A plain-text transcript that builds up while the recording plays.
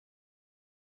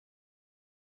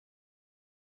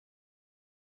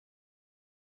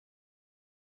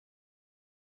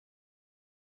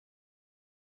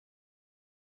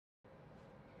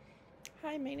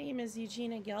Hi, my name is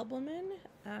Eugina Gelbelman.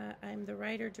 I'm the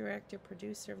writer, director,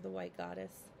 producer of The White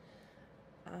Goddess.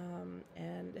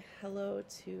 And hello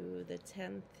to the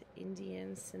 10th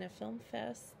Indian Cine Film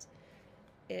Fest.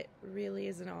 It really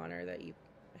is an honor that you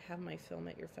have my film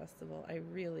at your festival.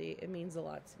 It means a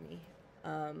lot to me.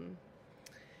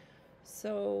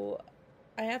 So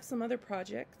I have some other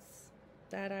projects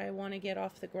that I want to get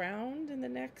off the ground in the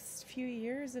next few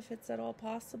years, if it's at all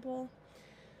possible.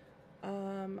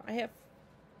 I have,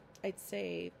 I'd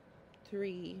say,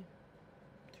 three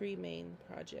main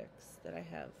projects that I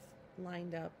have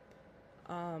lined up.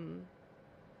 And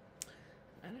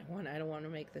I don't want to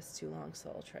make this too long,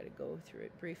 so I'll try to go through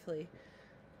it briefly.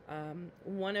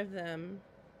 One of them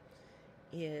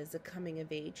is a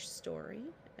coming-of-age story,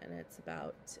 and it's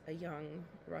about a young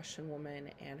Russian woman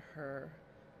and her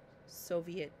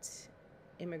Soviet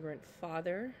immigrant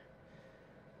father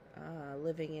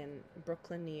living in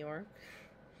Brooklyn, New York.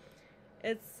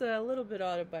 It's a little bit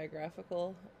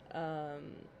autobiographical,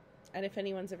 and if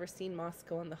anyone's ever seen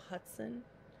Moscow on the Hudson,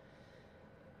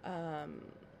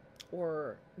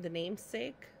 or The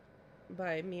Namesake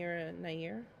by Mira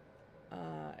Nair,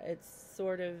 it's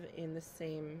sort of in the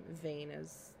same vein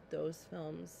as those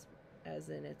films, as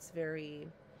in it's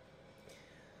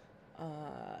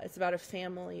about a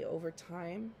family over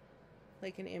time,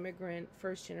 like an immigrant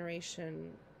first generation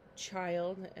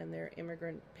child and their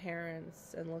immigrant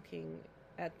parents, and looking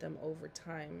at them over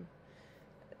time.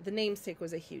 The Namesake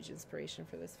was a huge inspiration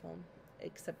for this film,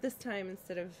 except this time,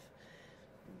 instead of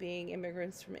being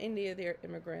immigrants from India, they're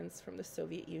immigrants from the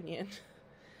Soviet Union.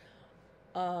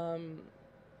 And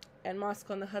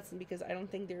Moscow on the Hudson, because I don't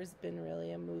think there's been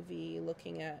really a movie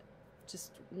looking at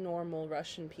just normal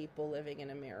Russian people living in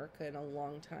America in a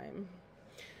long time.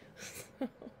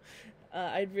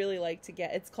 I'd really like to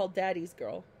get. It's called Daddy's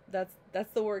Girl.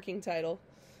 That's the working title.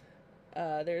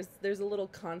 There's a little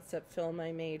concept film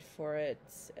I made for it,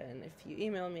 and if you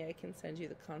email me, I can send you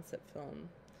the concept film.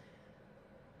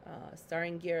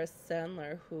 Starring Gareth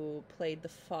Sandler, who played the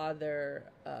father,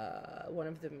 one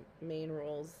of the main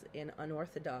roles in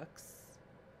Unorthodox,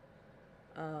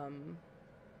 on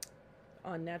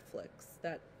Netflix.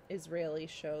 That Israeli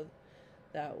show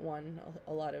that won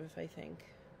a lot of, I think,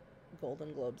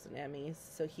 Golden Globes and Emmys.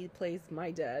 So he plays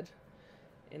my dad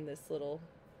in this little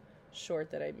short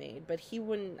that I made. But he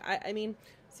wouldn't, I mean,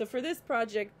 so for this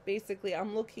project, basically,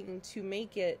 I'm looking to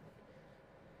make it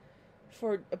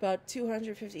for about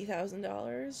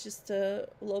 $250,000, just a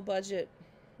low budget,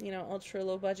 ultra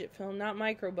low budget film, not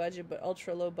micro budget, but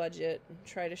ultra low budget.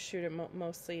 Try to shoot it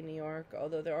mostly in New York,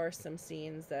 although there are some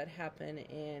scenes that happen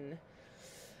in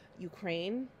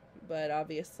Ukraine, but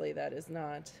obviously that is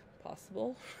not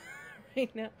possible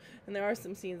right now. And there are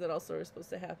some scenes that also are supposed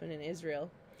to happen in Israel,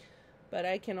 but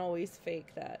I can always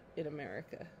fake that in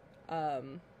America.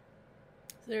 So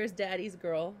there's Daddy's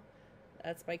Girl.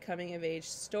 That's my coming-of-age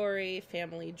story,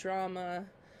 family drama.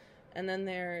 And then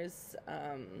there's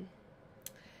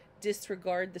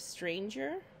Disregard the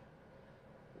Stranger,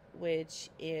 which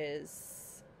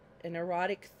is an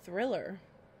erotic thriller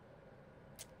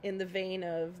in the vein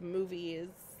of movies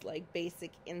like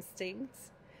Basic Instinct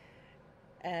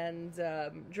and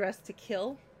Dressed to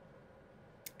Kill.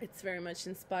 It's very much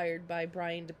inspired by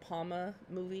Brian De Palma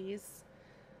movies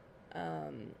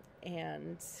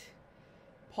and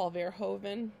Paul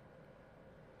Verhoeven,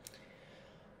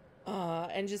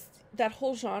 and just that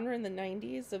whole genre in the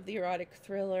 90s of the erotic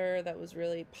thriller that was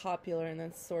really popular and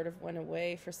then sort of went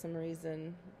away for some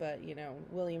reason. But,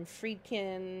 William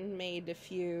Friedkin made a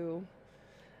few,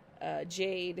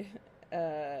 Jade,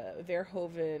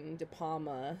 Verhoeven, De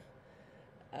Palma.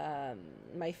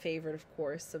 My favorite, of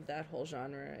course, of that whole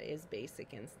genre is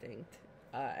Basic Instinct.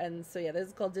 And so, yeah, this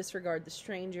is called Disregard the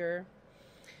Stranger.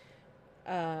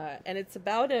 And it's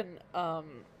about a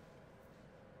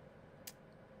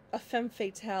femme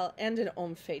fatale and an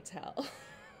homme fatale.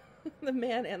 The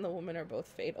man and the woman are both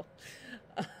fatal.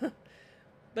 But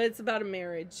it's about a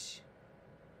marriage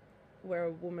where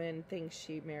a woman thinks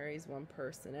she marries one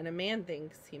person and a man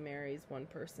thinks he marries one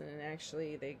person, and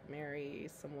actually they marry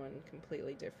someone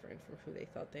completely different from who they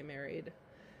thought they married.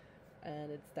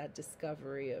 And it's that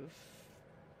discovery of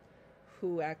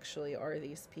who actually are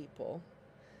these people.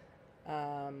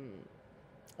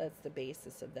 That's the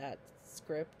basis of that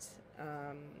script.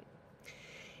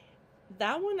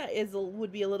 That one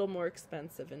would be a little more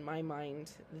expensive in my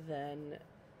mind than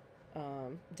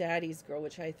Daddy's Girl,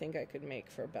 which I think I could make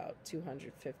for about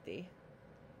 $250,000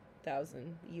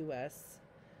 US.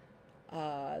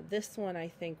 This one I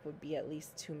think would be at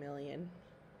least $2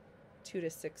 to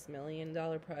 $6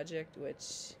 million project,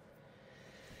 which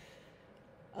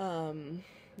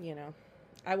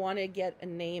I want to get a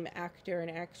name actor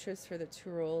and actress for the two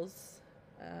roles.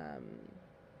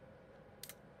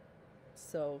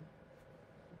 So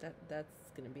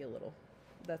that's going to be a little,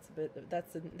 that's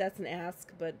an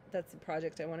ask, but that's a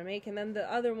project I want to make. And then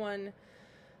the other one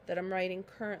that I'm writing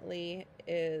currently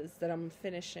that I'm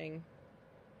finishing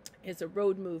is a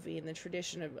road movie in the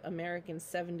tradition of American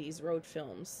 70s road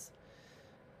films.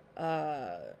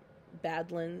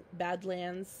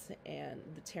 Badlands and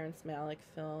the Terrence Malick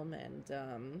film,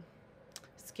 and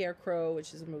Scarecrow,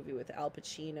 which is a movie with Al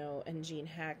Pacino and Gene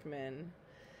Hackman,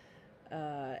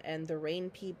 and The Rain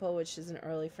People, which is an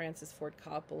early Francis Ford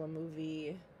Coppola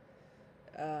movie.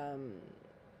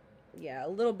 Yeah, a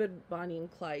little bit Bonnie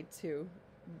and Clyde too,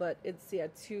 but it's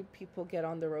two people get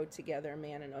on the road together,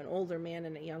 an older man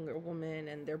and a younger woman,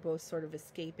 and they're both sort of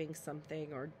escaping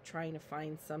something or trying to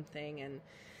find something, and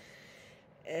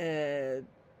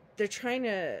they're trying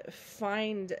to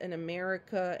find an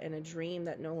America and a dream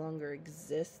that no longer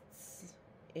exists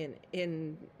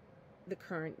in the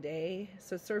current day.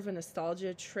 So it's sort of a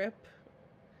nostalgia trip,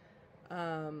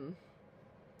 and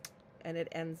it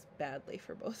ends badly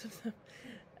for both of them.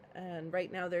 And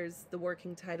right now the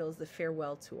working title is The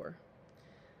Farewell Tour,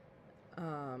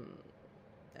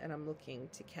 and I'm looking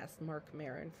to cast Mark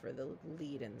Maron for the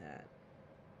lead in that.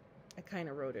 I kind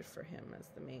of wrote it for him as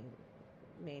the main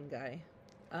guy.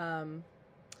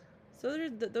 So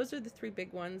those are the three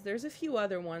big ones. There's a few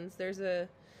other ones. There's a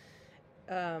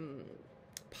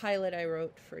pilot I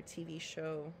wrote for a TV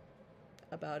show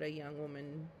about a young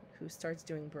woman who starts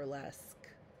doing burlesque.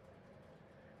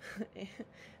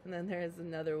 And then there's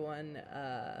another one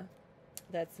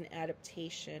that's an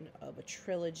adaptation of a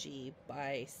trilogy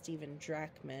by Stephen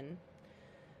Drachman,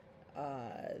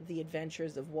 The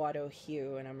Adventures of Watto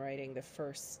Hugh, and I'm writing the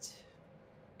first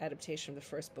adaptation of the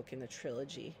first book in the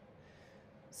trilogy.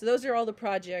 So those are all the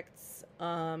projects.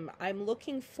 I'm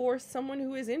looking for someone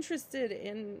who is interested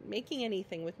in making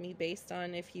anything with me based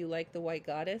on if you like The White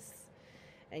Goddess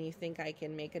and you think I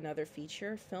can make another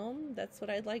feature film. That's what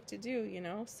I'd like to do, you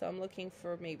know? So I'm looking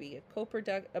for maybe a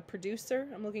producer.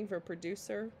 I'm looking for a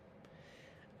producer,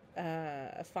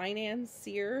 a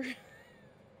financier.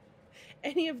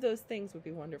 Any of those things would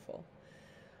be wonderful.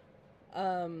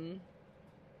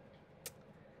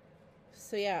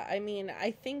 So yeah, I mean,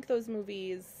 I think those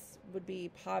movies would be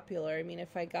popular. I mean,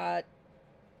 if I got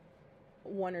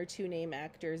one or two name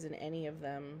actors in any of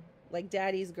them, like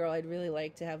Daddy's Girl, I'd really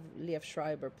like to have Liev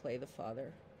Schreiber play the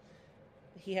father.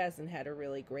 He hasn't had a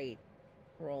really great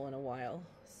role in a while,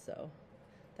 so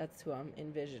that's who I'm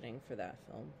envisioning for that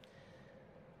film.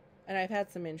 And I've had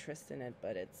some interest in it,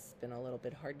 but it's been a little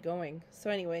bit hard going. So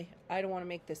anyway, I don't want to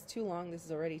make this too long. This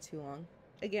is already too long.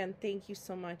 Again, thank you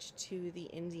so much to the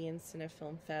Indian Cine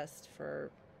Film Fest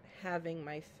for having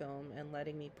my film and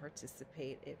letting me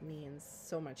participate. It means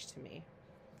so much to me.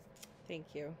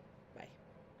 Thank you. Bye.